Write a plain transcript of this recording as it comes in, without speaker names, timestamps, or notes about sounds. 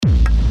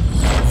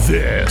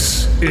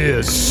This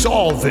is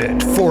Solve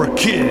It for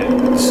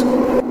Kids.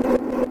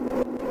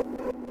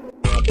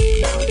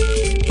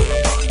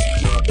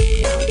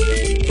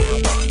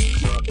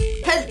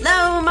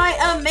 Hello, my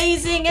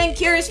amazing and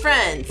curious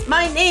friends.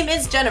 My name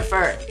is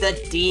Jennifer, the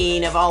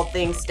Dean of all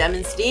things STEM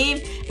and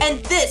STEAM,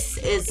 and this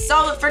is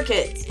Solve It for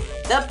Kids,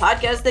 the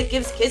podcast that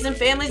gives kids and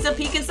families a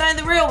peek inside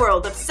the real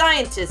world of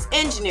scientists,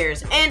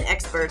 engineers, and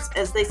experts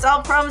as they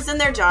solve problems in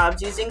their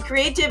jobs using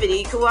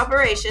creativity,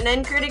 cooperation,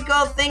 and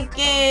critical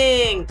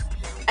thinking.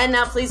 And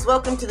now please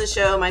welcome to the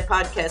show my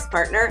podcast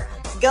partner,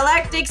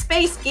 Galactic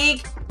Space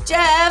Geek,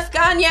 Jeff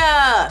Gagne.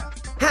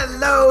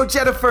 Hello,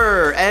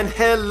 Jennifer, and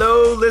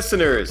hello,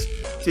 listeners.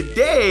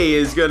 Today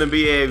is going to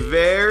be a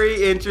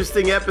very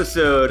interesting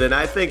episode, and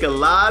I think a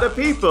lot of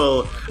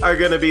people are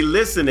going to be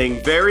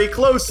listening very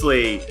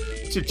closely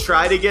to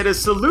try to get a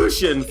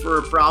solution for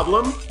a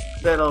problem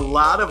that a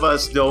lot of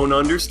us don't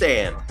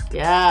understand.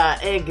 Yeah,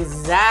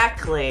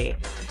 exactly.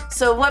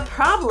 So what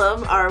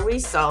problem are we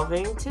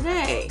solving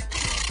today?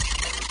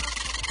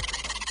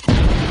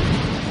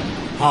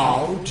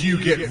 How do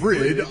you get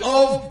rid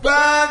of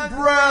bad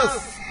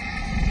breath?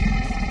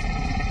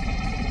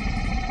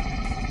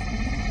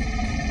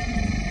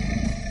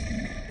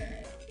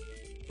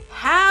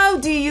 How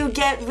do you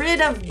get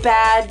rid of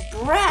bad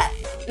breath?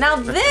 Now,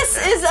 this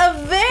is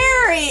a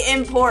very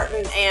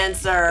important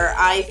answer,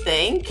 I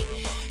think.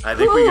 I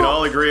think we can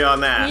all agree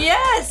on that.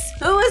 Yes.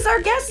 Who is our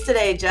guest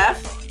today,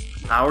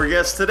 Jeff? Our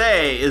guest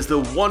today is the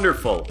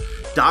wonderful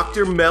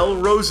Dr. Mel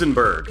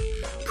Rosenberg,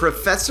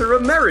 Professor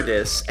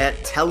Emeritus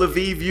at Tel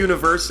Aviv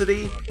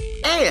University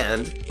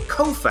and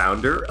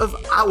co-founder of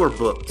Our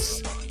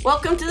Books.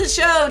 Welcome to the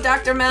show,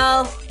 Dr.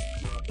 Mel.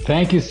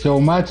 Thank you so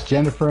much,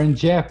 Jennifer and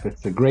Jeff.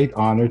 It's a great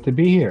honor to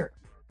be here.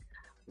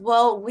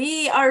 Well,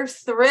 we are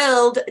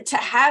thrilled to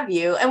have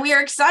you, and we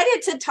are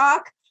excited to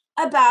talk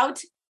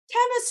about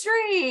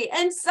chemistry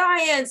and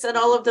science and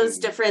all of those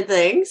different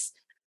things.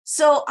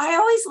 So I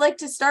always like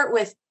to start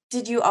with,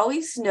 did you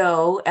always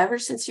know, ever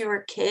since you were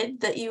a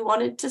kid, that you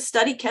wanted to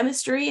study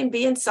chemistry and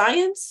be in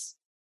science?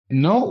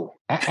 No,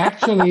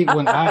 actually,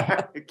 when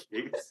I...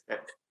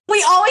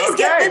 We always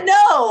get the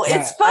no.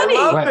 It's funny.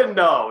 I love the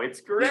no.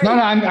 It's great. No,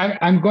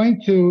 I'm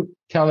going to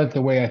tell it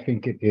the way I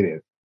think it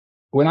is.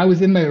 When I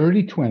was in my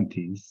early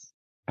 20s,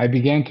 I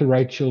began to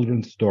write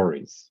children's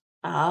stories.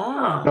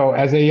 Ah. So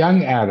as a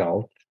young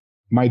adult,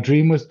 my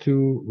dream was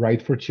to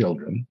write for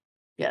children.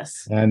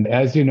 Yes. And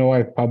as you know,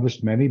 I've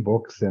published many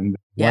books, and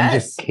one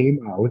just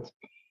came out.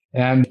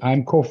 And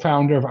I'm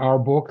co-founder of Our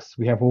Books.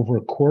 We have over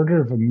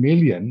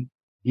 250,000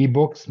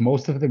 ebooks,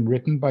 most of them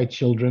written by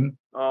children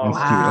and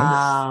students.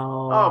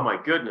 Oh my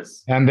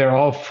goodness. And they're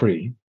all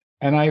free.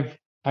 And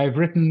I've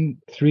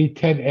written 3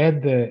 TED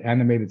Ed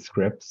animated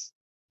scripts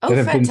that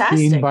have been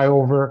seen by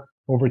over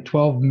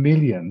 12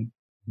 million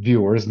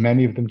viewers,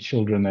 many of them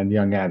children and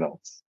young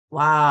adults.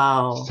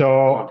 Wow.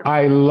 So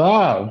I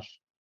love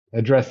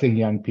addressing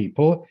young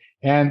people,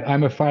 and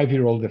I'm a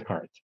 5-year-old at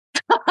heart.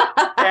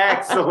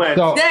 Excellent.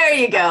 So, there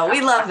you go.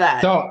 We love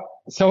that.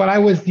 So when I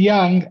was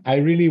young, I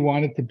really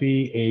wanted to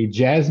be a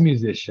jazz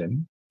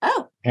musician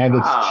and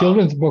a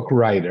children's book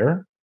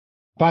writer.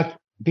 But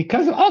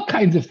because of all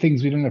kinds of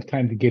things we don't have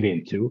time to get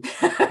into,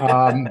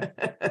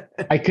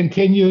 I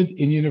continued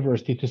in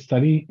university to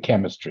study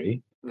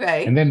chemistry,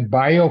 and then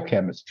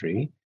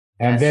biochemistry,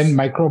 and then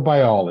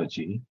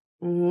microbiology.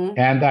 Mm-hmm.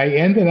 And I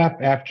ended up,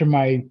 after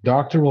my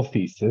doctoral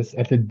thesis,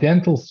 at the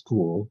dental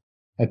school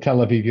at Tel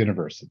Aviv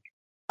University.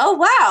 Oh,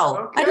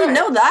 wow. Okay. I didn't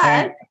know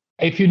that.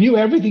 And if you knew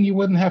everything, you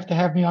wouldn't have to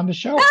have me on the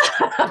show.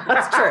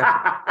 That's true.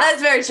 That's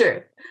very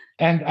true.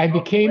 And I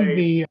became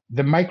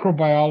the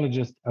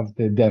microbiologist of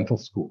the dental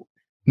school.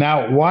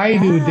 Now, why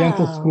do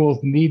dental schools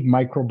need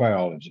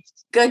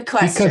microbiologists? Good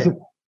question.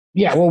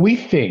 Because, we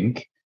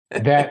think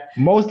that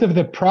most of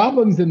the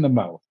problems in the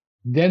mouth,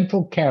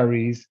 dental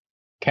caries,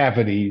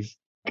 cavities,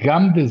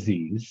 gum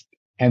disease,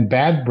 and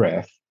bad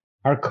breath,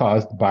 are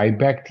caused by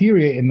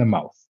bacteria in the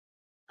mouth.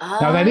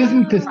 Now, that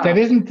isn't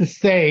to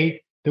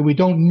say that we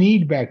don't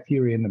need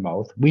bacteria in the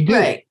mouth. We do.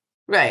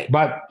 Right.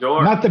 But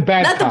not the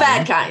bad kind. Not the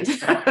bad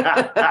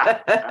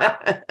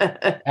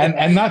kind.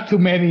 and not too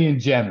many in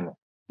general.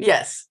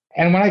 Yes.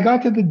 And when I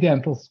got to the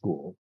dental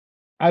school,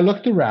 I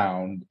looked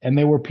around, and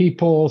there were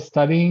people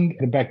studying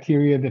the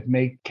bacteria that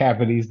make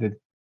cavities, that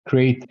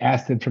create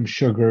acid from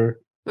sugar,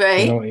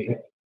 on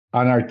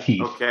our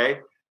teeth. Okay.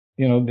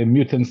 The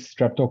mutant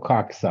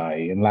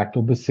streptococci and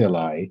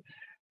lactobacilli.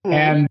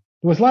 And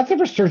there was lots of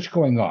research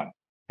going on.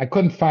 I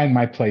couldn't find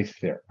my place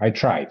there. I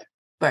tried.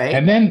 Right.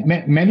 And then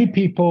many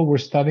people were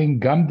studying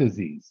gum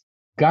disease.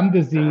 Gum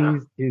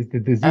disease is the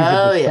disease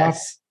of the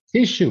soft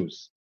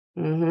tissues.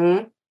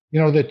 Mm-hmm.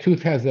 The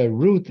tooth has a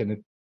root,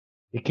 and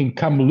it can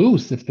come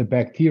loose if the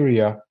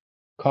bacteria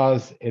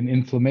cause an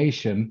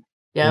inflammation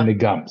in the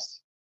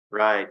gums.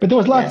 Right. But there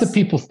was lots of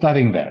people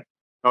studying that.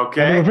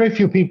 Okay. And there were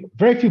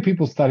very few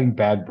people studying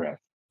bad breath.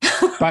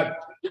 But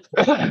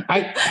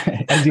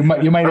as you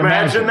might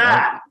imagine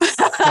that.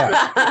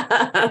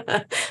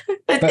 Right?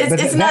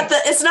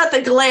 It's not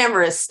the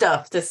glamorous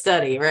stuff to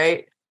study,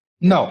 right?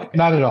 No,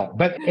 not at all.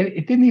 But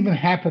it didn't even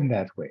happen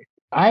that way.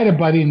 I had a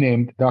buddy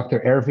named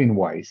Dr. Erwin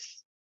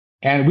Weiss,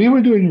 and we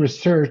were doing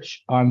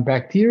research on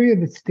bacteria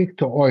that stick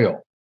to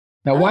oil.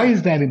 Now, why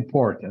is that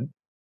important?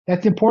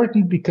 That's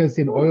important because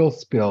in oil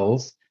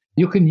spills,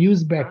 you can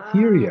use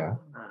bacteria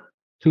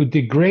to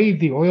degrade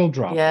the oil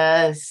droplets.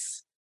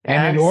 Yes.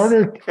 And in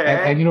order,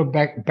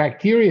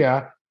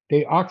 bacteria,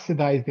 they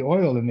oxidize the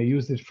oil and they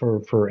use it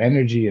for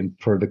energy and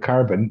for the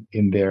carbon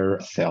in their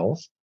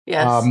cells.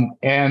 Yes.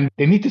 And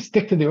they need to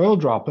stick to the oil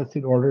droplets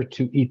in order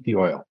to eat the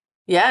oil.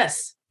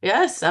 Yes.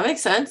 Yes, that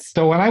makes sense.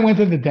 So when I went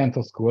to the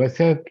dental school, I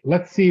said,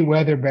 let's see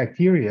whether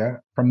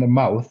bacteria from the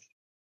mouth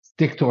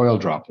stick to oil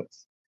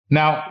droplets.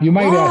 Now, you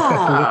might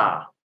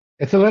ask,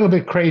 it's a little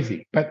bit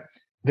crazy, but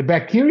the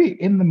bacteria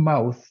in the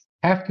mouth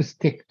have to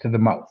stick to the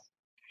mouth.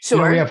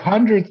 Sure. We have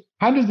hundreds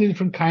of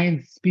different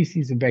kinds,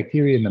 species of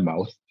bacteria in the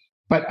mouth,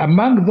 but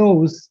among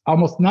those,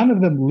 almost none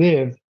of them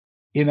live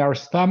in our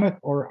stomach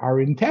or our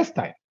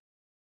intestine.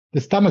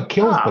 The stomach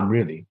kills them,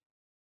 really.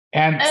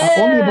 And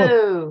only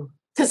about...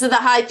 Because of the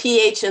high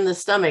pH in the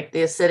stomach, the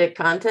acidic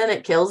content,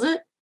 it kills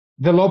it?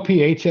 The low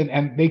pH,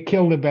 and they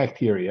kill the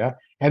bacteria.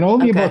 And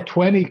only about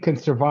 20 can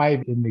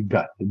survive in the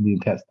gut, in the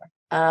intestine.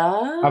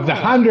 Of the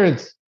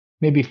hundreds,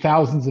 maybe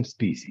thousands of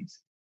species.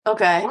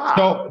 Okay. Wow.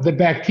 So the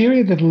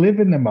bacteria that live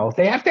in the mouth,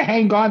 they have to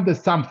hang on to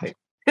something.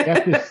 They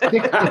have to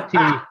stick to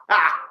teeth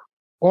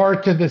or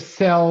to the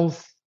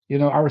cells,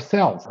 our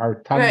cells,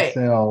 our tongue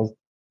cells.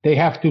 They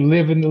have to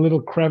live in the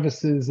little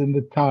crevices in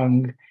the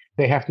tongue.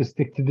 They have to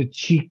stick to the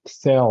cheek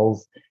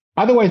cells.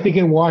 Otherwise, they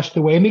get washed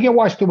away. And they get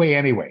washed away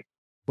anyway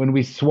when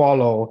we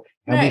swallow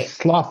and we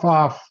slough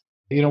off.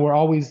 We're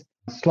always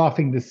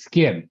sloughing the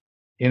skin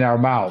in our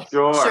mouths.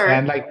 Sure.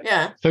 And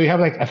so you have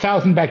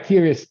 1,000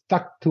 bacteria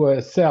stuck to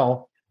a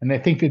cell and they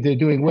think that they're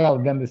doing well.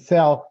 And then the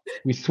cell,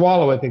 we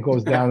swallow it, it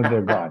goes down and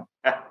they're gone.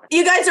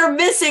 You guys are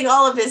missing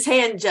all of his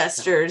hand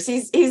gestures.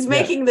 He's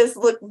making this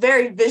look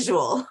very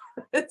visual.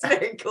 It's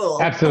very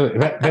cool. Absolutely.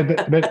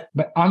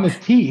 But on the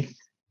teeth,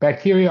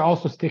 bacteria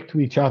also stick to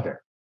each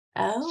other.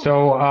 Oh.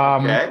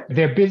 So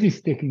they're busy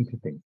sticking to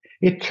things.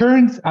 It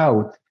turns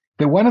out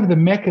that one of the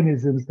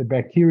mechanisms the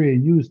bacteria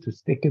use to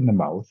stick in the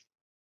mouth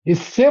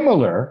is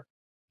similar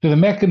to the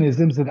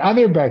mechanisms that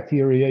other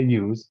bacteria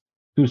use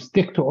to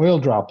stick to oil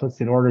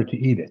droplets in order to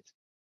eat it.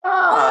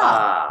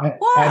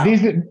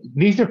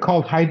 These are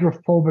called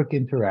hydrophobic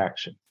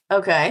interactions.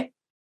 Okay.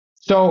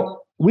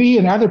 So we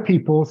and other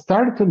people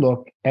started to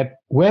look at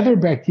whether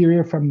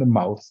bacteria from the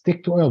mouth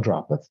stick to oil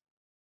droplets,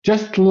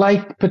 just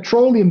like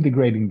petroleum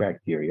degrading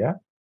bacteria.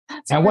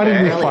 And what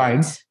did we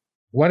find?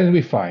 What did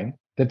we find?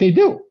 That they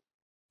do.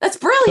 That's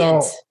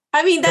brilliant. So,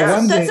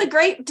 that's a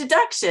great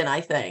deduction,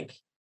 I think.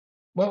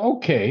 Well,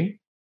 okay.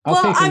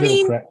 I'll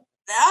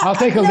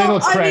take a little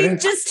credit.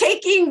 Just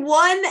taking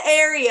one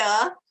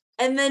area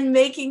and then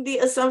making the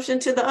assumption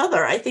to the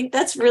other. I think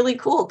that's really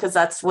cool because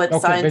that's what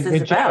science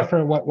is about.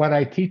 Jennifer, what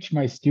I teach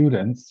my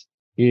students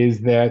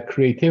is that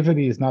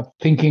creativity is not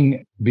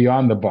thinking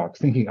beyond the box,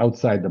 thinking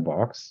outside the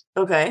box.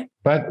 Okay.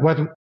 But what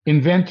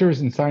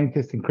inventors and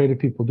scientists and creative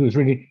people do is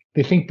really,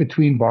 they think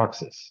between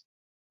boxes.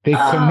 They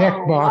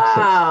connect boxes.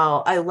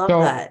 Wow, I love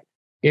that.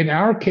 In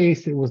our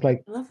case, it was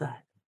like... I love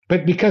that.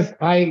 But because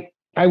I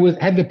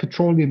had the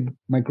petroleum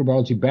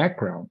microbiology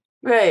background.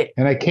 Right.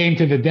 And I came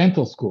to the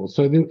dental school.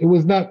 So it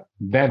was not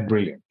that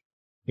brilliant.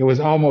 It was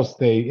almost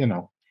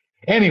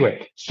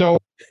Anyway, so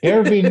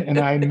Erwin and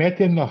I met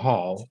in the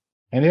hall.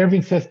 And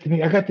Erwin says to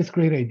me, I got this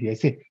great idea. I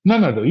say,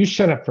 no, you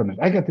shut up for a minute.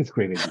 I got this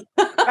great idea.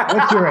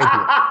 What's your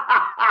idea?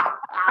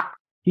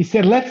 He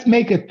said, let's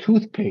make a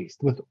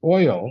toothpaste with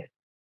oil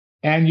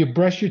and you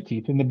brush your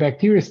teeth and the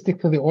bacteria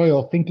stick to the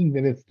oil thinking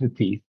that it's the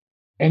teeth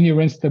and you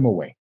rinse them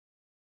away.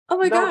 Oh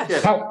my gosh.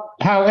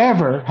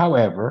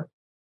 However,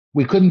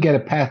 we couldn't get a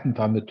patent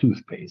on the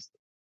toothpaste.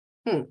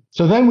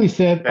 So then we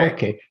said,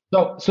 okay.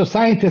 So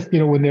scientists,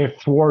 when they're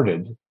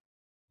thwarted,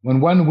 when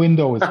one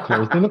window is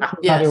closed, they look for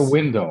another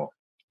window.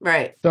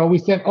 Right. So we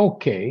said,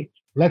 okay,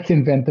 let's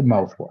invent a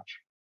mouthwash.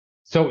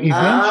 So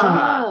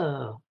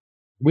eventually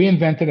we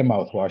invented a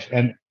mouthwash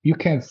and you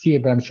can't see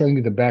it, but I'm showing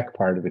you the back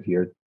part of it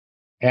here.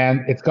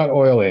 And it's got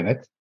oil in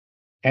it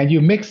and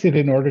you mix it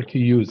in order to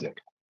use it.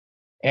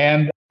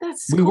 And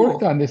we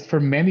worked on this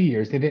for many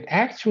years and it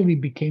actually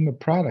became a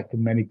product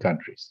in many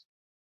countries,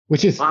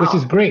 which is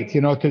great,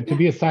 to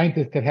be a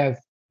scientist that has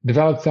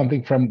developed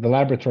something from the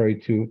laboratory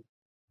to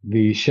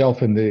the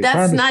shelf in the pharmacy.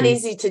 That's not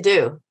easy to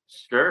do.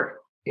 Sure.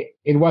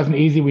 It wasn't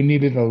easy. We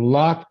needed a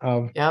lot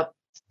of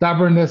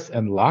stubbornness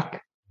and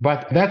luck,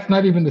 but that's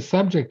not even the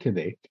subject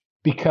today.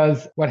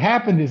 Because what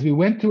happened is we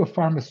went to a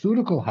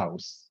pharmaceutical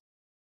house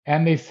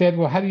and they said,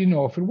 well, how do you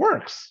know if it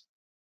works?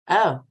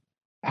 Oh.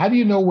 How do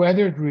you know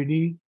whether it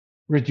really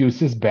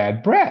reduces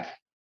bad breath?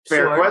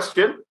 Fair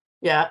question.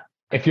 Yeah.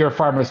 If you're a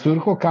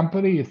pharmaceutical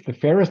company, it's the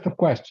fairest of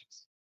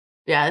questions.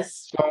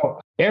 Yes. So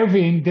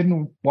Erwin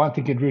didn't want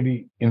to get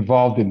really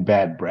involved in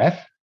bad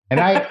breath. And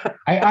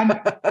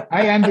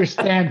I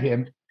understand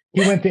him.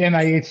 He went to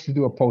NIH to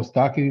do a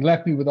postdoc and he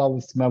left me with all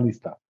the smelly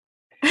stuff.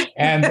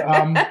 And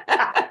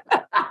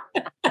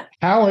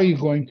how are you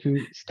going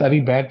to study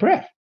bad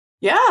breath?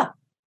 Yeah.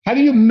 How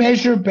do you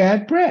measure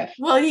bad breath?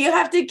 Well, you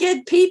have to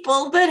get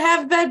people that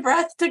have bad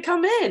breath to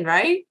come in,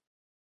 right?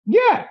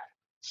 Yeah.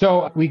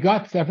 So we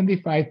got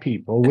 75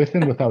 people with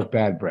and without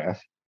bad breath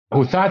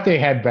who thought they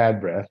had bad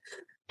breath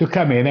to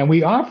come in. And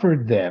we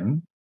offered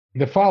them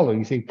the following.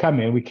 You say, come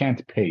in, we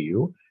can't pay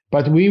you,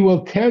 but we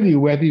will tell you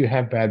whether you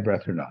have bad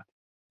breath or not.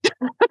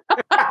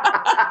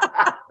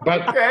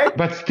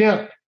 But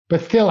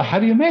still, how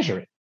do you measure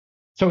it?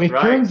 So it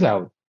turns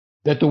out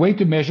that the way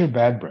to measure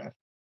bad breath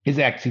is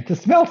actually to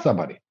smell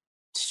somebody.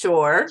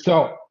 Sure.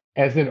 So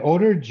as an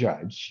odor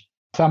judge,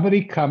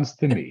 somebody comes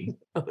to me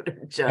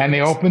and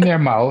they open their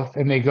mouth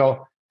and they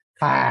go,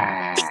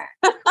 ah.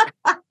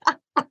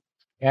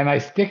 And I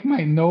stick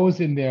my nose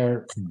in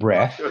their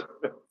breath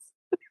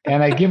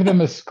and I give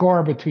them a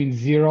score between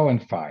 0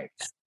 and 5.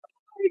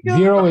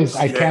 0 is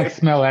I can't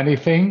smell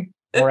anything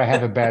or I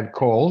have a bad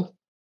cold.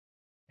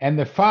 And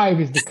the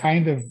 5 is the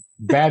kind of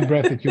bad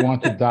breath that you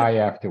want to die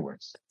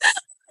afterwards.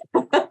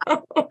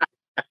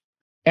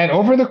 And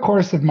over the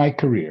course of my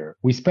career,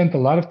 we spent a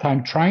lot of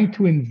time trying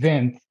to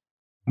invent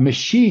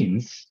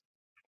machines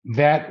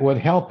that would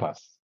help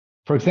us.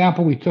 For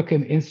example, we took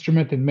an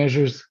instrument that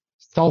measures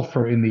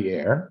sulfur in the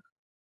air.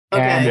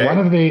 Okay. And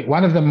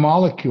one of the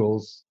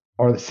molecules,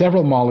 or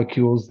several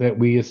molecules that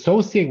we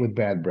associate with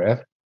bad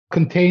breath,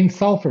 contain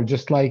sulfur,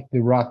 just like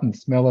the rotten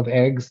smell of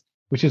eggs,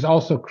 which is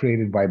also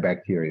created by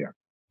bacteria.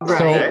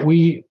 Right. So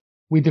we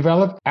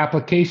developed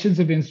applications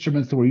of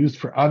instruments that were used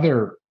for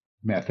other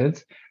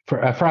methods,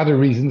 for other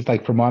reasons,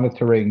 like for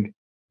monitoring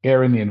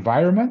air in the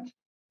environment.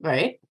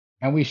 Right.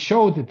 And we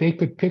showed that they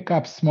could pick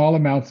up small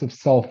amounts of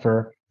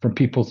sulfur from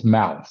people's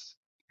mouths.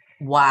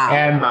 Wow.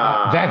 And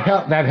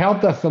that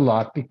helped us a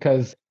lot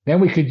because then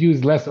we could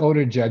use less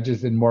odor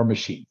judges and more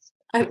machines.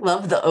 I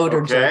love the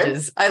odor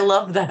judges. I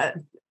love that.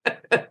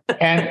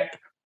 And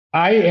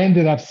I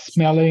ended up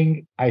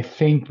smelling, I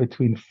think,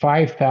 between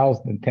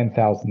 5,000 and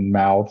 10,000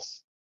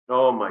 mouths.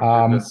 Oh my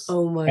goodness.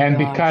 And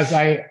because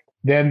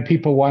then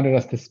people wanted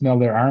us to smell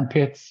their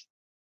armpits.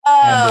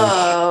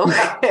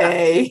 Oh,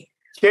 okay.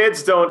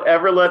 Kids, don't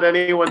ever let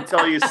anyone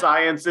tell you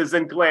science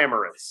isn't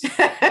glamorous.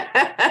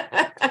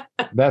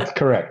 That's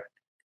correct.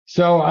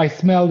 So I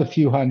smelled a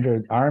few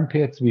hundred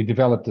armpits. We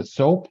developed a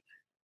soap.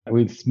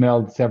 We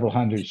smelled several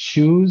hundred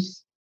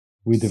shoes.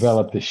 We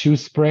developed a shoe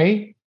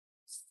spray.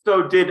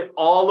 So did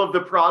all of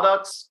the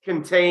products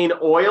contain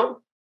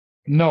oil?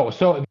 No.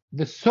 So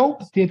the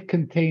soap did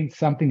contain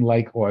something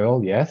like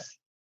oil, yes.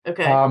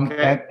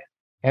 Okay.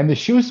 And the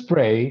shoe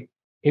spray,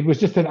 it was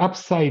just an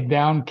upside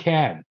down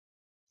can.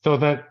 So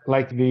that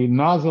like the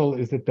nozzle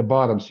is at the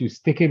bottom. So you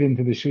stick it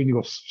into the shoe and you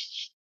go,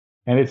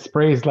 and it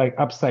sprays like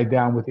upside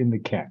down within the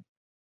can.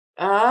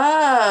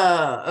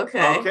 Oh,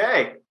 okay.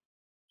 Okay.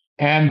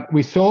 And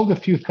we sold a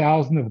few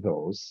thousand of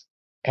those.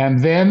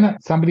 And then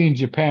somebody in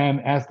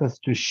Japan asked us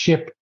to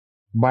ship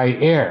by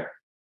air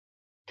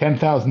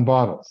 10,000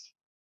 bottles.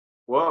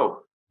 Whoa.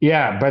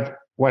 Yeah, but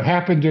what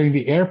happened during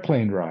the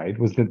airplane ride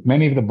was that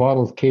many of the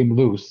bottles came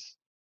loose.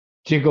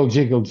 Jiggle,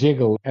 jiggle,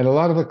 jiggle. And a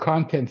lot of the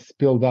contents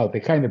spilled out. They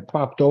kind of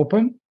popped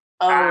open.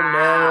 Oh,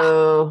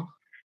 no.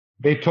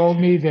 They told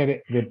me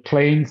that the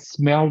plane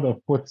smelled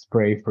of foot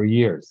spray for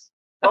years.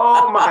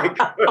 Oh, my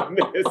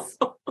goodness.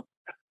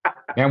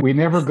 And we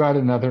never got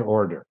another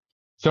order.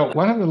 So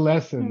one of the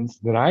lessons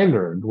that I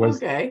learned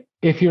was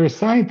if you're a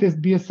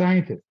scientist, be a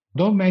scientist.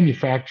 Don't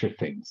manufacture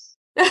things.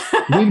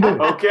 Leave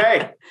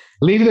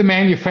the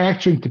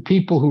manufacturing to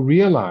people who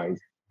realize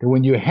that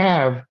when you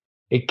have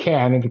a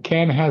can, and the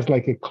can has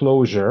like a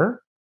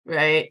closure.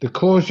 Right. The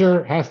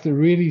closure has to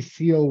really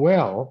seal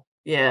well.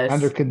 Yes.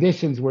 Under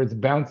conditions where it's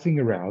bouncing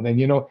around. And,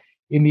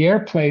 in the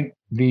airplane,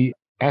 the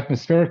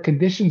atmospheric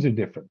conditions are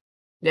different.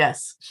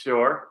 Yes.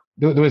 Sure.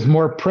 There was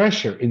more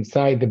pressure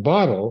inside the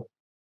bottle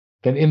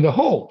than in the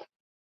hold.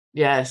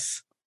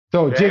 Yes.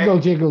 So jiggle,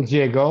 jiggle,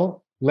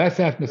 jiggle, less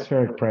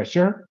atmospheric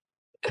pressure.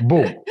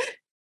 Boom.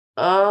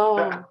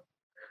 Oh.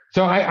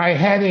 So I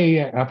had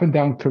a up and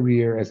down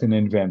career as an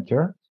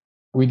inventor.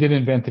 We did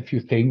invent a few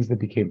things that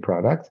became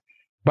products,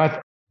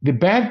 but the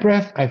bad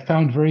breath I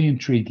found very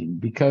intriguing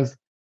because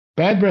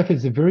bad breath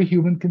is a very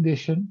human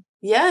condition.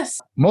 Yes.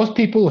 Most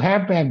people who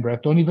have bad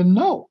breath don't even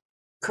know.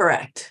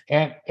 Correct.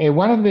 And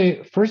one of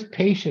the first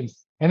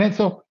patients, and then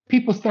so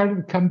people started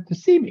to come to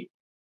see me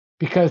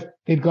because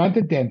they'd gone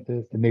to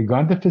dentists and they'd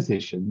gone to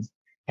physicians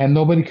and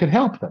nobody could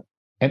help them.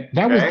 And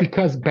that was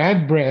because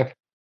bad breath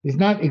is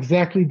not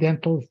exactly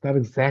dental. It's not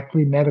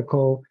exactly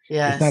medical.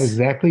 Yes. It's not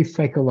exactly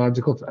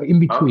psychological. It's in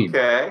between.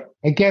 Okay.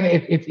 Again,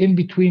 it's in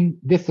between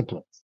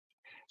disciplines.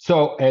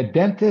 So a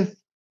dentist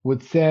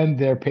would send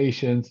their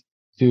patients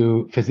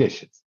to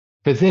physicians.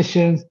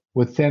 Physicians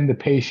would send the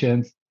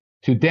patients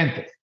to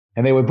dentists.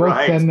 And they would both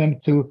send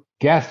them to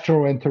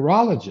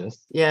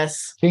gastroenterologists.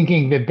 Yes.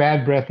 Thinking that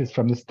bad breath is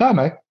from the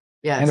stomach.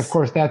 Yes. And of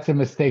course, that's a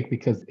mistake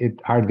because it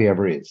hardly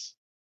ever is.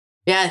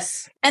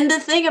 Yes. And the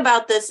thing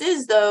about this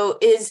is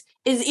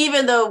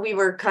even though we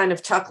were kind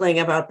of chuckling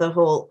about the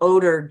whole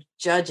odor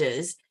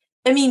judges,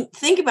 I mean,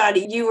 think about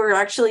it. You were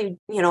actually,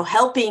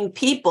 helping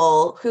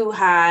people who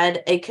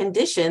had a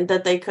condition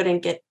that they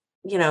couldn't get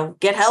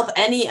help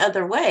any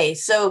other way.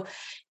 So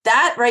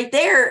that right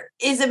there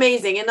is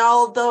amazing. And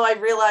although I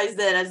realized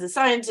that as a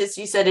scientist,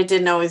 you said it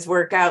didn't always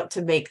work out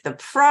to make the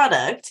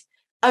product.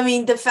 I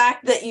mean, the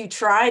fact that you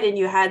tried and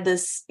you had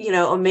this,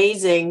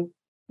 amazing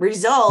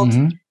result,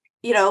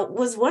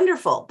 was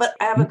wonderful. But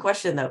I have a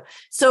question though.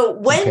 So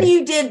when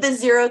you did the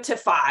 0 to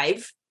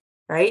 5,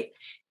 right?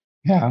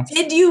 Yeah.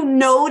 Did you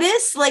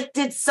notice,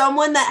 did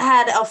someone that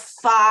had a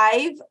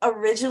 5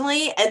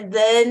 originally and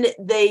then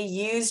they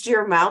used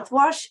your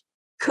mouthwash?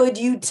 Could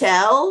you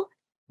tell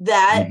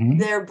that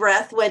their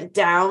breath went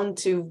down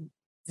to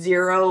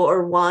 0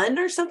 or 1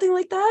 or something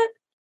like that?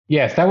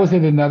 Yes, that was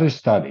in another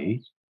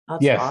study.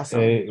 That's awesome.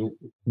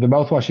 The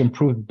mouthwash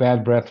improved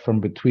bad breath from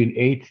between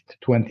 8 to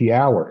 20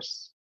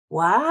 hours.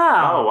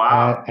 Wow. Oh,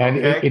 wow. And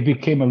it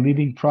became a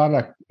leading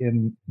product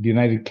in the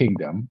United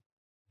Kingdom.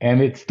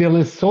 And it still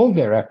is sold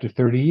there after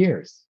 30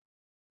 years.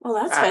 Well,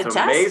 that's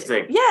fantastic.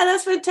 Amazing. Yeah,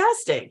 that's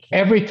fantastic.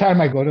 Every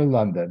time I go to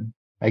London,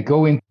 I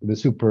go into the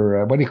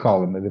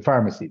the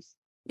pharmacies.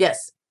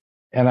 Yes.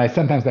 And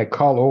sometimes I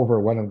call over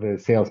one of the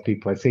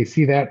salespeople. I say,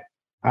 see that?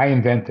 I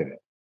invented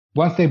it.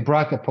 Once they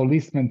brought a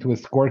policeman to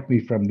escort me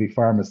from the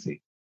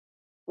pharmacy.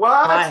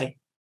 What? Why?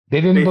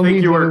 They didn't believe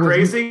think you were it was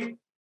crazy?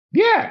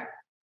 Yeah.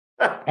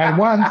 And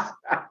once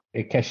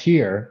a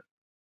cashier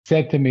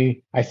said to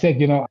me, I said,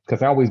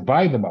 because I always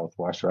buy the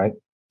mouthwash, right?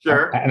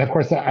 Sure. And of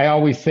course, I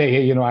always say,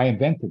 hey, I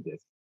invented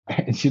this.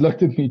 And she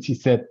looked at me and she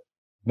said,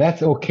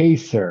 that's okay,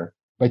 sir,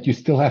 but you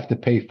still have to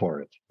pay for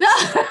it.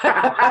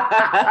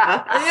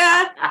 Yeah.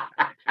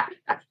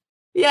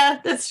 Yeah,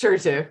 that's true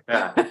too.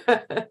 Yeah.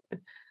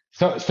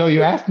 So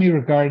you asked me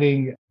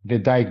regarding the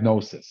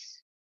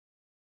diagnosis.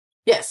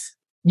 Yes.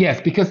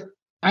 Yes, because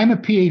I'm a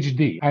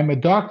PhD. I'm a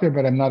doctor,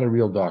 but I'm not a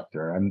real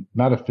doctor. I'm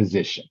not a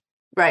physician.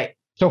 Right.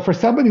 So for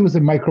somebody who's a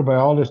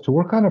microbiologist to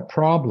work on a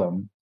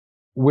problem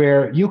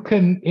where you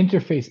can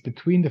interface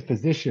between the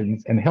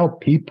physicians and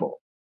help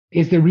people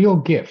is the real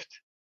gift.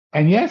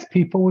 And yes,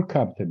 people would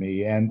come to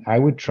me and I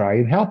would try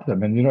and help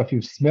them. And, if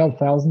you've smelled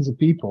thousands of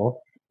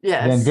people,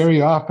 then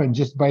very often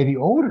just by the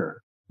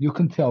odor, you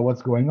can tell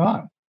what's going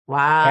on.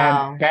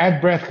 Wow. And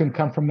bad breath can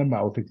come from the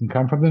mouth. It can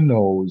come from the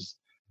nose.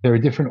 There are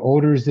different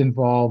odors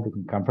involved. It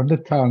can come from the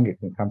tongue. It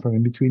can come from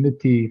in between the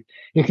teeth.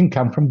 It can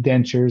come from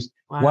dentures.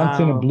 Wow. Once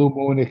in a blue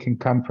moon, it can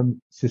come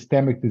from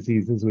systemic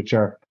diseases, which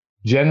are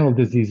general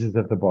diseases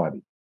of the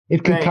body.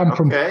 It can come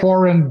from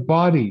foreign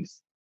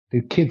bodies.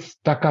 The kids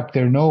stuck up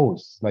their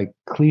nose, like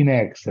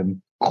Kleenex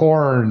and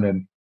corn.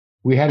 And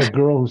we had a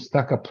girl who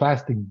stuck a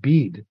plastic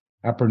bead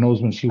up her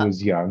nose when she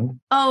was young.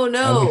 Oh,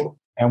 no.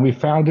 And we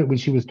found it when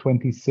she was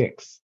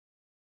 26.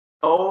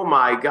 Oh,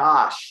 my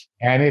gosh.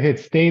 And it had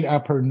stayed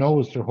up her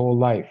nose her whole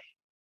life.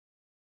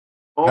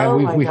 Oh,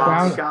 we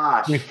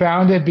gosh. We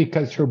found it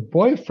because her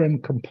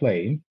boyfriend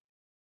complained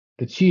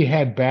that she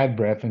had bad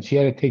breath and she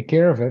had to take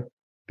care of it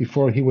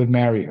before he would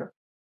marry her.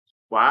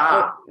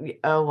 Wow.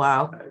 Oh,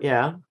 wow.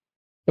 Yeah.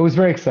 It was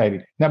very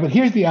exciting. Now, but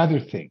here's the other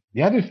thing.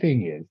 The other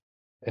thing is,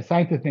 a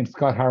scientist named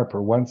Scott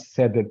Harper once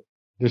said that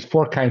there's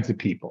 4 kinds of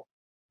people.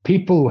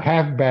 People who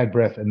have bad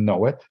breath and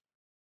know it,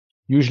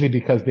 usually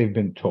because they've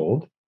been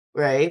told.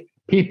 Right.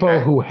 People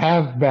who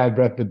have bad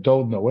breath but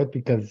don't know it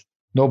because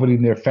nobody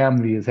in their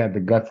family has had the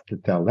guts to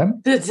tell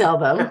them.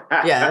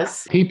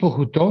 Yes. People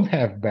who don't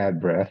have bad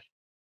breath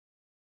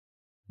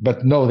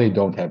but know they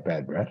don't have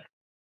bad breath.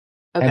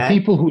 Okay. And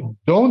people who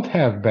don't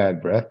have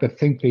bad breath but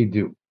think they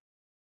do.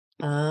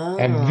 Oh.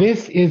 And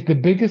this is the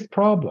biggest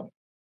problem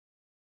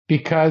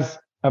because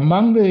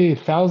among the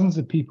thousands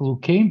of people who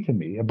came to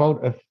me,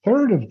 about a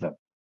third of them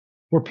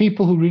were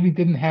people who really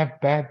didn't have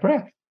bad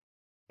breath.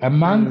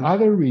 Among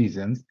other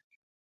reasons,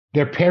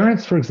 their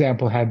parents, for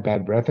example, had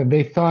bad breath and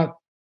they thought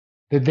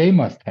that they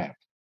must have.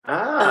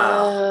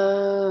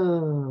 Oh.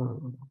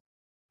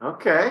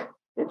 Okay.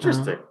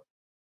 Interesting.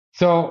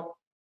 So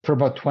for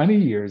about 20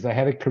 years, I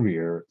had a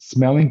career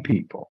smelling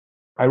people.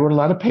 I wrote a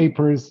lot of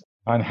papers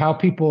on how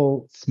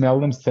people smell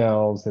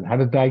themselves and how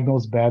to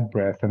diagnose bad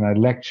breath. And I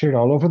lectured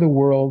all over the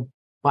world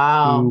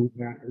to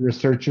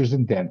researchers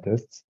and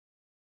dentists.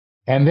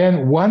 And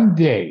then one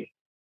day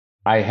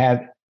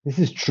this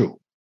is true,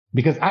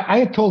 because I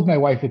had told my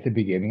wife at the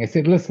beginning, I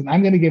said, listen,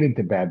 I'm going to get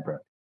into bad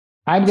breath.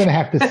 I'm going to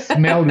have to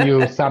smell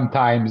you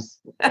sometimes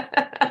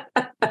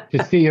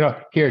to see,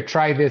 here,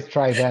 try this,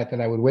 try that.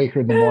 And I would wake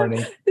her in the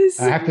morning.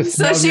 I have to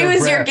smell So she was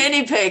breath. your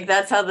guinea pig.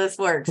 That's how this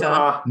works,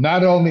 huh?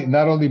 Not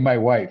only my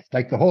wife,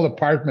 like the whole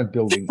apartment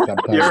building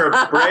sometimes. You're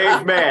a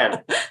brave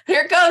man.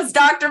 Here goes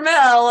Dr.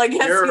 Mel. I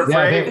guess You're a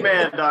brave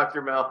man,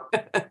 Dr. Mel.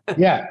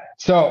 Yeah.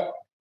 So,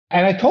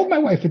 and I told my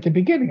wife at the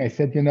beginning, I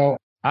said,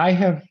 I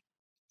have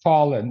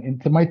fallen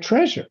into my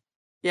treasure.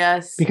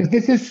 Yes. Because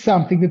this is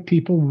something that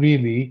people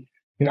really,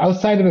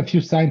 outside of a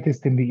few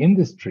scientists in the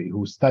industry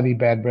who study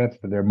bad breath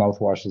for their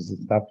mouthwashes and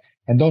stuff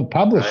and don't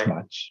publish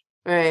much.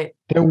 Right.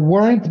 There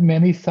weren't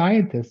many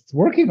scientists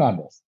working on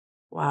this.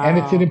 Wow. And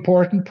it's an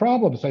important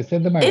problem. So I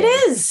said to my wife, it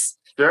is.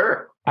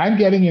 Sure. I'm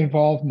getting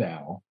involved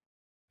now.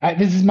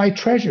 This is my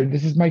treasure.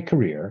 This is my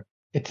career.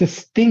 It's a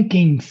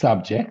stinking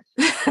subject.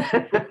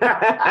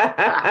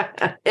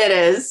 It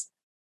is.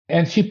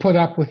 And she put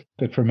up with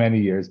it for many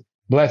years.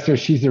 Bless her,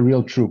 she's a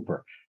real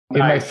trooper.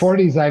 Nice. In my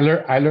 40s,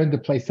 I learned to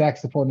play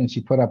saxophone, and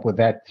she put up with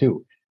that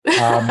too.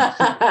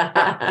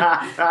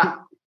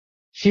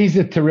 She's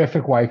a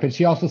terrific wife, and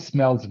she also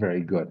smells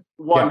very good.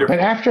 Wonderful.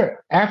 Yeah, but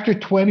after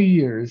 20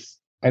 years,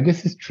 and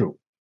this is true,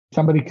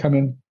 somebody come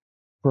in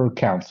for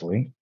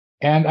counseling,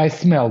 and I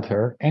smelled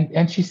her,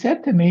 and she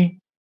said to me,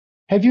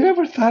 "Have you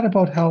ever thought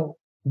about how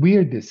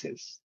weird this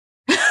is?"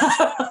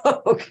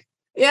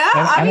 Yeah,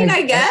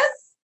 I guess.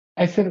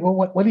 I said, "Well,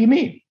 what do you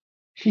mean?"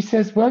 She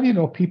says, "Well,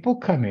 people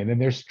come in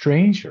and they're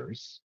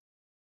strangers,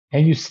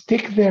 and you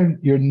stick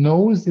your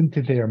nose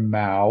into their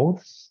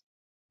mouths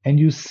and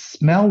you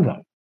smell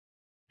them."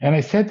 And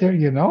I said to her,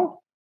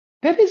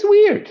 that is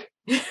weird.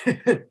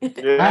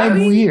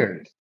 I'm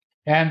weird.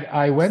 And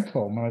I went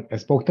home. I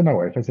spoke to my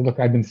wife. I said, "Look,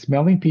 I've been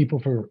smelling people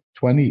for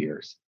 20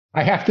 years.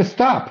 I have to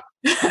stop."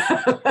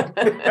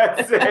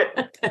 That's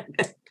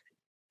it.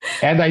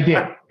 And I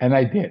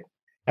did.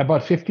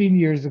 About 15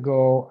 years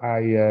ago,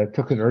 I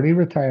took an early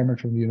retirement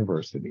from the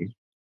university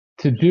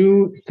to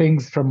do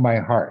things from my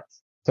heart.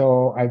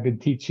 So I've been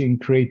teaching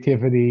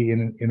creativity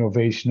and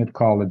innovation at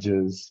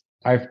colleges.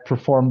 I've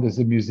performed as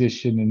a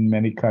musician in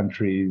many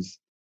countries.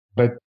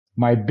 But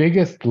my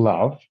biggest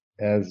love,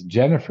 as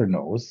Jennifer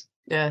knows,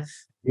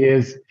 yes,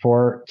 is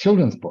for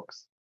children's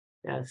books.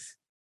 Yes.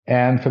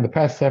 And for the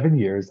past 7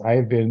 years,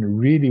 I've been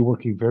really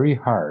working very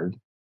hard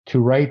to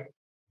write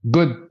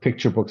good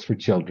picture books for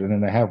children.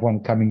 And I have one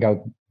coming out.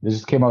 This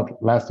just came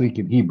out last week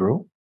in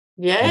Hebrew.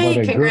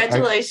 Yay,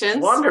 congratulations.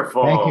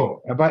 Wonderful. Thank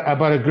you.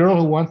 About a girl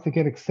who wants to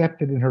get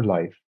accepted in her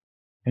life.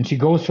 And she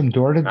goes from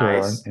door to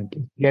door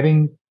and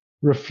getting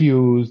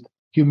refused,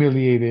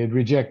 humiliated,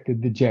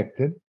 rejected,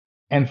 dejected.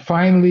 And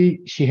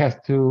finally, she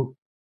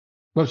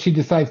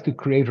decides to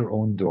create her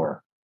own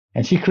door.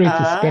 And she creates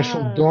a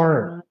special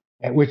door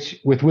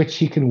with which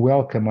she can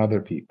welcome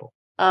other people.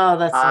 Oh,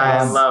 that's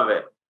nice. I love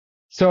it.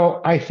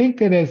 So I think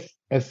that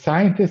as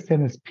scientists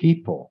and as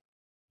people,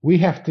 we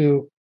have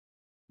to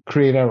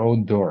create our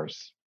own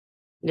doors.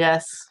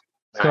 Yes.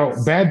 So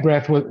Nice. Bad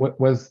Breath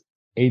was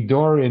a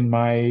door in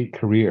my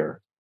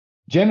career.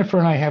 Jennifer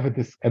and I have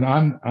an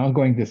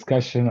ongoing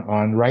discussion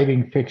on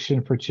writing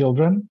fiction for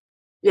children.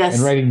 Yes.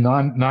 And writing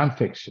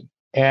nonfiction.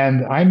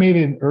 And I made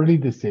an early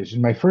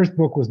decision. My first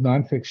book was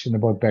nonfiction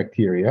about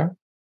bacteria,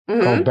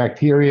 called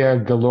Bacteria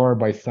Galore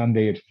by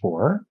Sunday at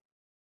 4.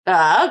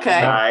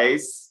 Okay.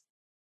 Nice.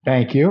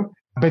 Thank you.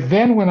 But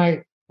then when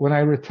I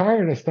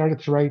retired, I started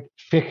to write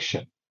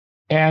fiction.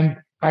 And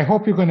I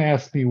hope you're going to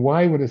ask me,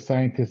 why would a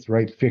scientist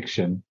write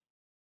fiction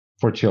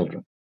for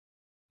children?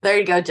 There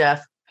you go,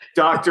 Jeff.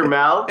 Dr.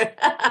 Mel,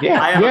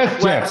 Yeah. I have a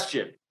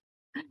question. Jeff.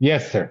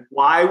 Yes, sir.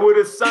 Why would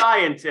a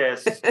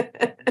scientist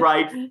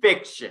write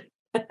fiction?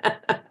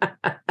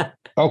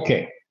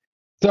 Okay.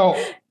 So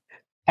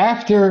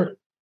after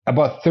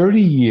about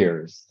 30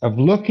 years of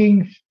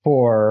looking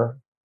for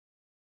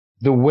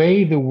the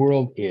way the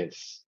world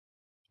is,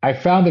 I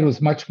found that it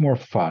was much more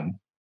fun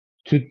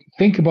to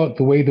think about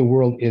the way the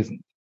world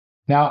isn't.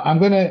 Now, I'm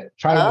going to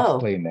try to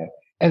explain that.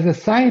 As a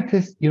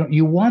scientist,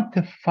 you want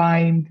to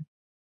find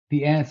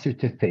the answer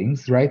to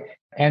things, right?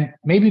 And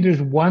maybe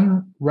there's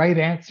one right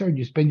answer, and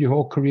you spend your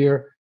whole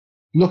career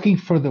looking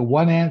for the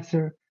one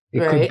answer.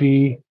 It could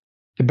be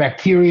the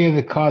bacteria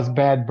that cause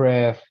bad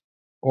breath,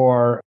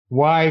 or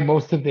why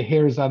most of the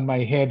hairs on my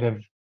head have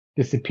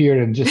disappeared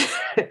and just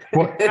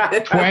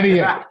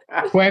 20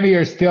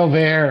 are still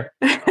there.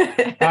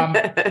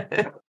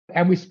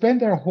 And we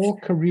spend our whole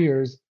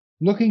careers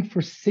looking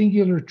for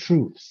singular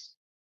truths.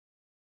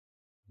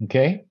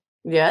 Okay?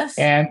 Yes.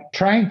 And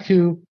trying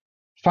to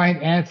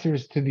find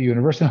answers to the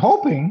universe and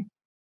hoping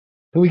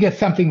that we get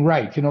something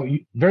right.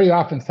 Very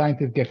often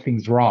scientists get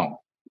things wrong.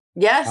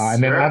 Yes.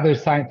 And then other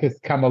scientists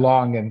come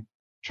along and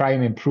try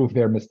and improve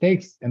their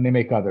mistakes, and they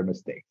make other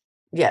mistakes.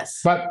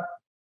 Yes. But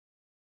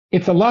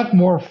it's a lot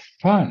more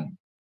fun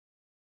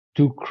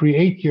to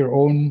create your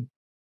own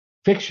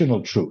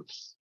fictional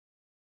truths.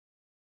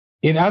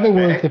 In other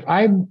words, if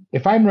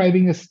I'm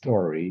writing a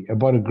story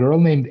about a girl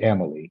named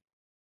Emily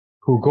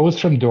who goes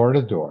from door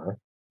to door,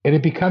 and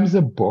it becomes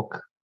a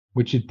book,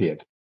 which it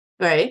did.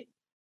 Right.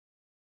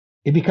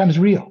 It becomes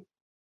real.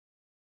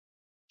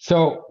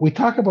 So we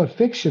talk about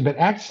fiction, but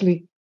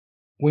actually,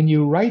 when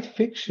you write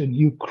fiction,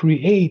 you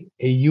create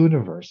a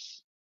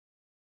universe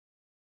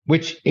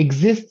which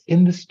exists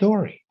in the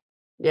story.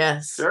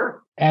 Yes.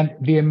 Sure. And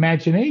the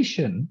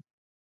imagination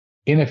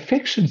in a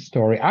fiction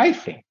story, I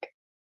think,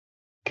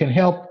 can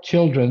help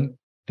children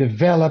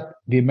develop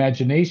the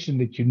imagination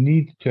that you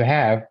need to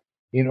have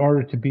in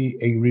order to be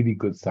a really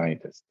good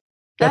scientist.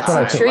 That's what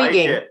I think.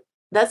 intriguing. Like it.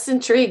 That's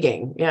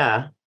intriguing.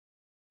 Yeah.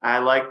 I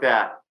like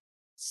that.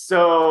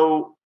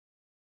 So,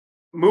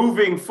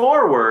 moving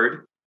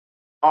forward,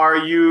 are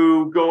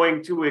you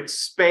going to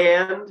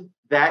expand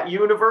that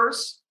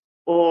universe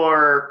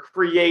or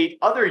create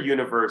other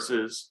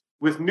universes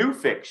with new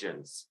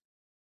fictions?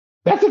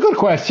 That's a good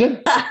question.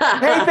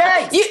 Hey,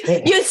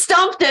 thanks. You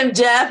stumped him,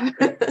 Jeff.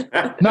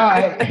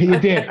 No, you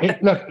did.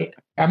 Look,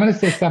 I'm going to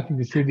say something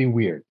that's really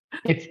weird.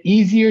 It's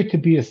easier to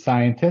be a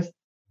scientist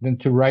than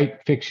to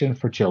write fiction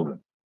for children.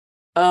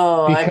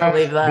 Oh, I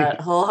believe that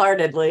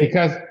wholeheartedly.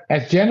 Because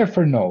as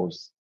Jennifer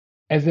knows,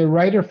 as a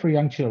writer for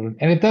young children,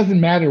 and it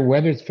doesn't matter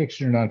whether it's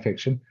fiction or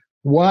nonfiction,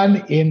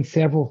 1 in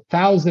several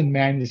thousand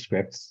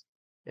manuscripts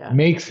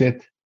makes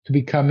it to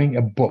becoming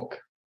a book.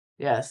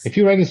 Yes. If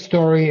you write a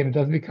story and it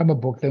doesn't become a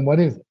book, then what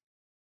is it?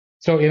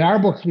 So in our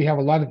books, we have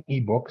a lot of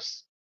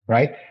ebooks,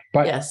 right?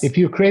 But if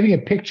you're creating a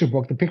picture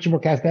book, the picture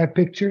book has to have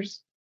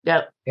pictures.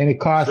 Yep. And it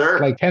costs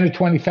like $10,000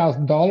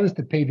 or $20,000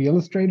 to pay the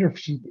illustrator if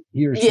he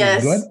or she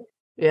is good.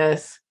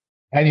 Yes.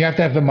 And you have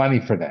to have the money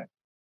for that.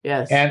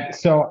 Yes. And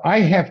so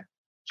I have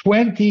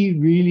 20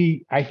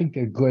 really, I think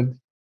they're good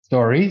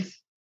stories.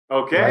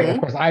 Okay. Right? Of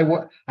course,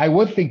 I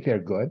would think they're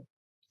good.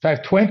 So I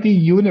have 20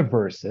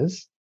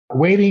 universes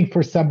waiting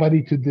for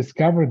somebody to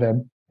discover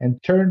them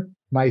and turn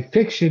my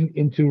fiction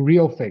into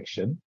real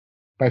fiction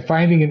by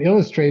finding an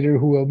illustrator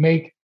who will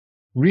make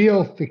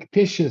real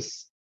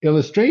fictitious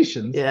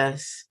illustrations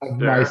of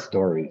my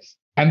stories.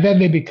 And then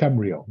they become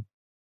real.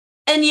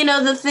 And,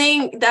 the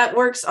thing that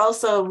works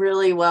also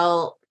really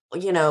well,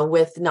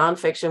 with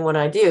nonfiction, what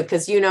I do,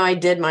 because, I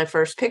did my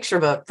first picture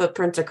book,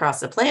 Footprints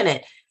Across the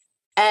Planet.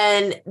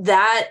 And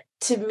that,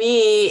 to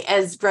me,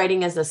 as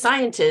writing as a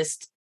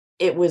scientist,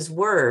 it was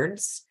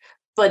words,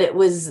 but it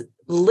was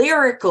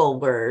lyrical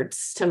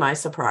words, to my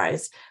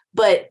surprise.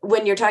 But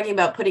when you're talking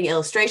about putting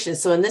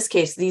illustrations, so in this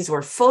case, these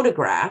were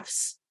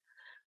photographs,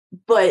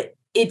 but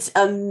it's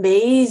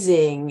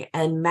amazing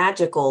and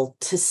magical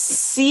to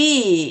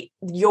see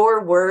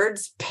your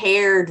words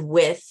paired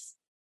with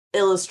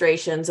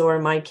illustrations, or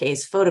in my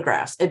case,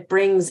 photographs. It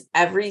brings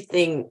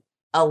everything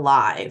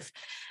alive.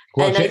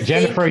 Well,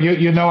 Jennifer,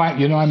 you know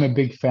I'm a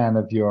big fan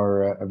of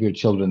your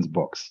children's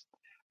books,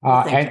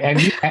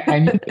 and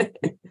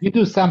you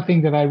do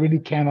something that I really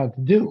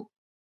cannot do.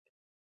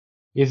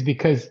 Is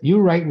because you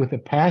write with a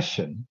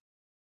passion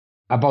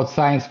about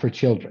science for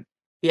children.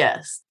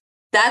 Yes,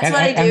 that's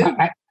what I do.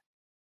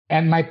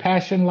 And my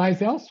passion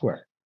lies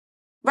elsewhere.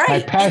 Right.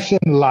 My passion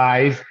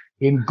lies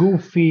in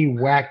goofy,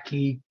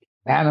 wacky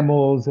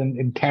animals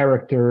and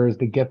characters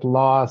that get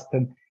lost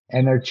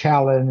and are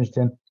challenged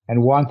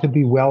and want to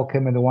be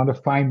welcome and want to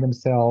find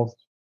themselves.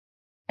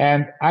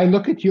 And I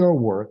look at your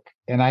work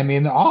and I'm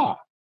in awe.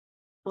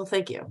 Well,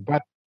 thank you.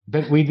 But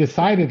we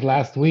decided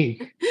last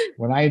week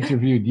when I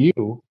interviewed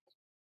you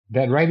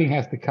that writing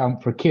has to come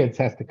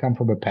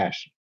from a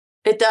passion.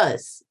 It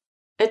does.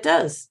 It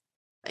does.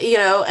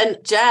 And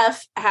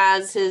Jeff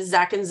has his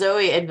Zach and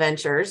Zoe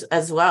Adventures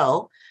as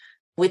well,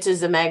 which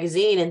is a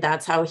magazine. And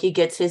that's how he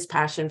gets his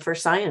passion for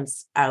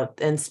science out,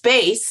 and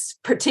space,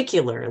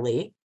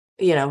 particularly,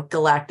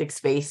 galactic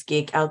space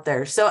geek out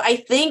there. So I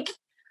think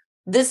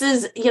this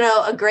is,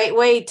 a great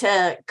way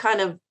to kind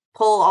of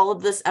pull all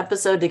of this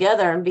episode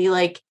together and be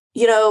like,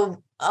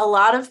 a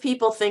lot of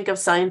people think of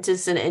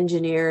scientists and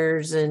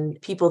engineers and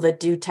people that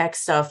do tech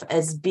stuff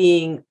as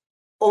being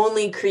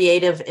only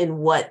creative in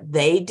what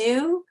they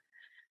do,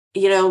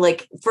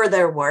 like for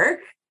their work,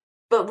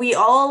 but we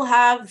all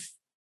have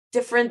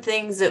different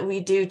things that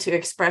we do to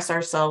express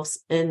ourselves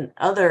in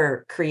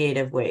other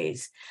creative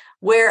ways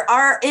where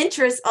our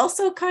interests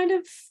also kind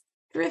of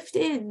drift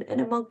in and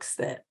amongst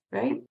it,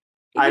 right?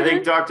 I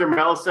think Dr.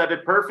 Mel said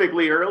it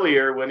perfectly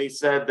earlier when he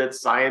said that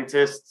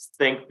scientists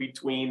think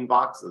between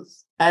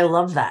boxes. I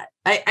love that.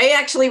 I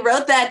actually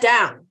wrote that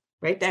down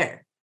right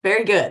there.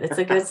 Very good. It's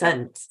a good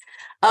sentence.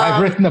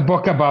 I've written a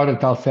book about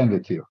it. I'll send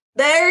it to you.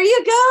 There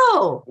you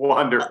go.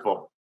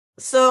 Wonderful.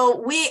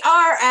 So we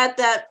are at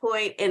that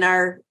point in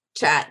our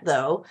chat,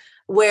 though,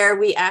 where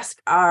we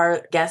ask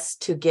our guests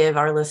to give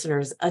our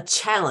listeners a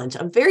challenge.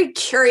 I'm very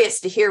curious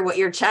to hear what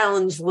your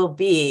challenge will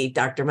be,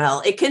 Dr.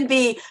 Mel. It can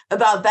be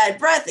about bad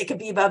breath. It could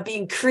be about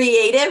being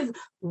creative.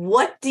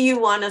 What do you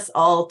want us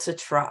all to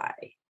try?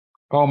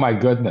 Oh, my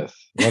goodness.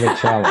 What a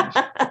challenge.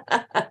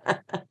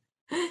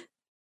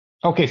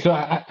 Okay, so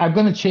I'm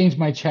going to change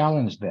my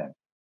challenge then.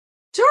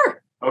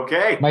 Sure.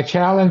 Okay. My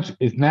challenge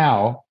is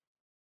now,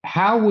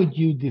 how would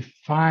you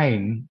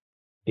define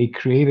a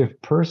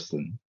creative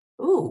person?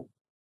 Ooh.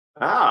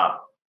 Ah.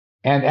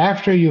 And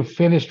after you've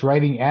finished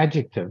writing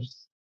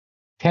adjectives,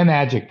 10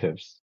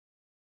 adjectives,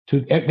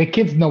 the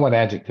kids know what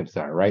adjectives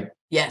are, right?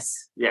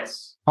 Yes.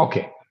 Yes.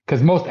 Okay,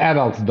 because most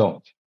adults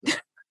don't.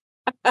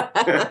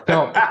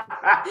 So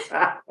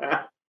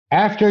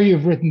after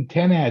you've written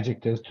 10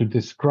 adjectives to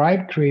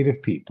describe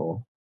creative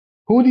people,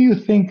 who do you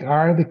think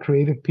are the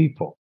creative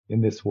people in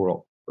this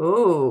world?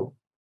 Ooh.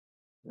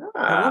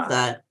 I love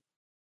that.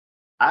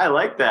 I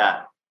like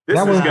that. This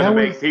is going to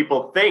make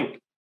people think.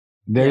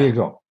 There you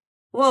go.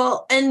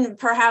 Well, and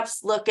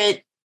perhaps look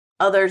at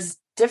others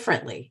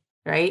differently,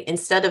 right?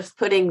 Instead of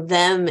putting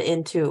them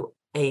into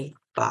a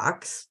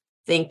box,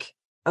 think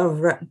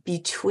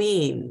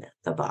between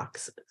the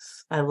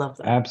boxes. I love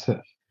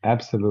that.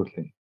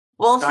 Absolutely.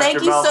 Well,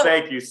 Dr. Mel,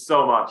 thank you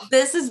so much.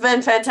 This has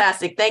been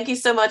fantastic. Thank you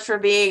so much for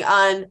being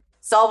on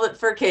Solve It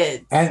for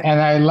Kids.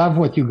 And I love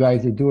what you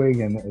guys are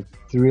doing, and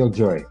it's a real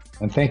joy.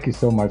 And thank you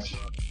so much.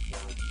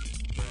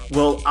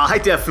 Well, I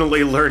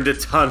definitely learned a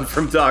ton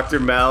from Dr.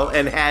 Mel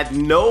and had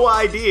no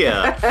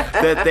idea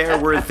that there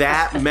were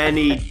that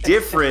many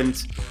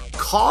different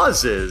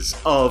causes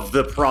of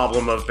the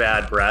problem of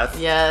bad breath.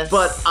 Yes.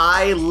 But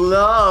I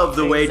love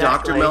the way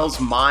Dr. Mel's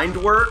mind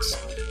works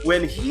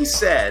when he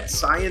said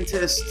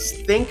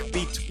scientists think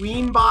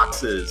between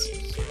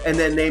boxes and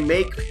then they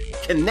make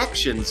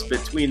connections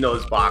between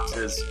those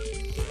boxes,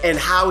 and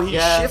how he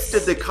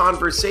shifted the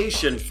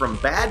conversation from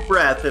bad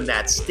breath and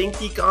that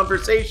stinky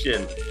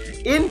conversation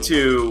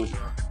into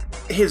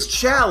his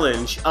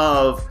challenge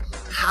of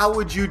how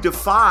would you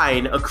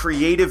define a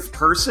creative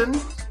person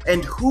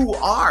and who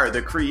are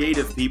the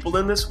creative people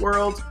in this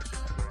world?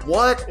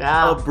 What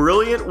a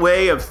brilliant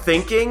way of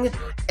thinking.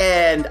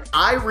 And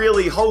I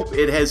really hope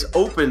it has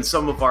opened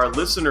some of our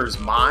listeners'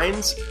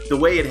 minds the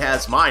way it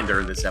has mine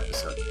during this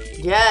episode.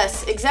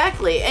 Yes,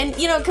 exactly. And,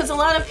 because a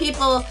lot of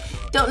people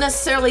don't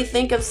necessarily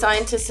think of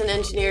scientists and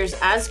engineers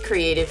as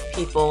creative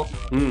people.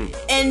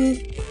 And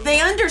they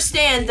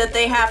understand that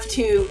they have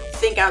to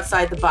think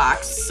outside the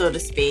box, so to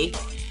speak,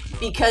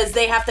 because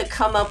they have to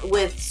come up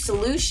with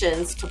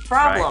solutions to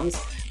problems.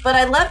 Right. But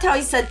I loved how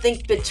he said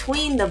think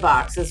between the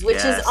boxes,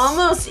 which is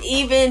almost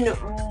even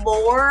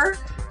more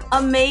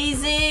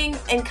amazing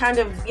and kind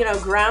of,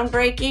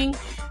 groundbreaking,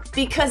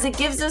 because it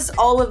gives us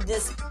all of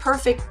this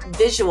perfect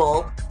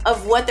visual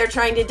of what they're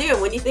trying to do.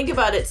 When you think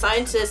about it,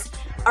 scientists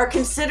are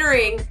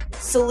considering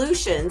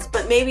solutions,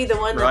 but maybe the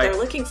one that they're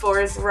looking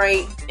for is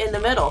right in the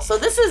middle. So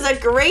this is a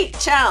great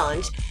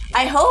challenge.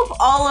 I hope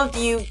all of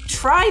you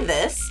try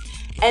this.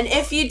 And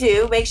if you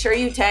do, make sure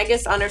you tag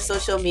us on our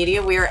social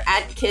media. We are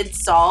at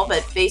Kids Solve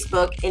at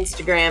Facebook,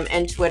 Instagram,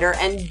 and Twitter.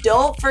 And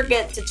don't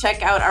forget to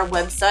check out our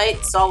website,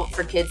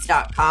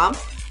 solveitforkids.com,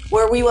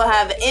 where we will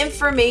have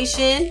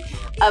information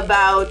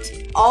about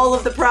all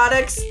of the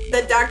products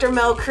that Dr.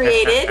 Mel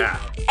created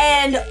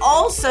and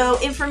also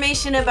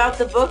information about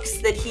the books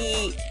that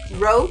he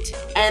wrote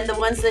and the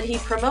ones that he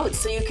promotes,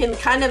 so you can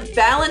kind of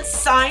balance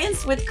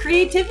science with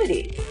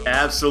creativity.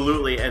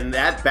 Absolutely, and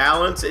that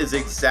balance is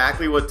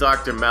exactly what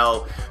Dr.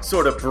 Mel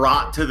sort of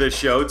brought to the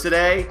show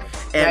today.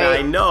 And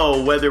I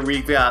know whether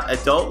we've got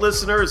adult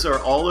listeners or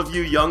all of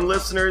you young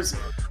listeners,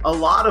 a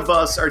lot of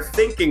us are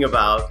thinking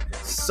about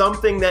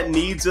something that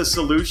needs a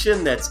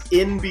solution that's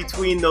in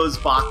between those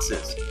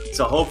boxes.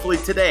 So hopefully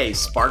today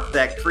sparked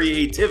that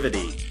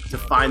creativity to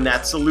find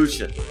that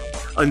solution.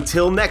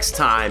 Until next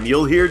time,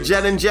 you'll hear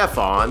Jen and Jeff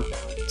on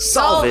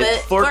Solve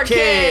It for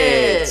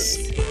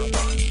Kids.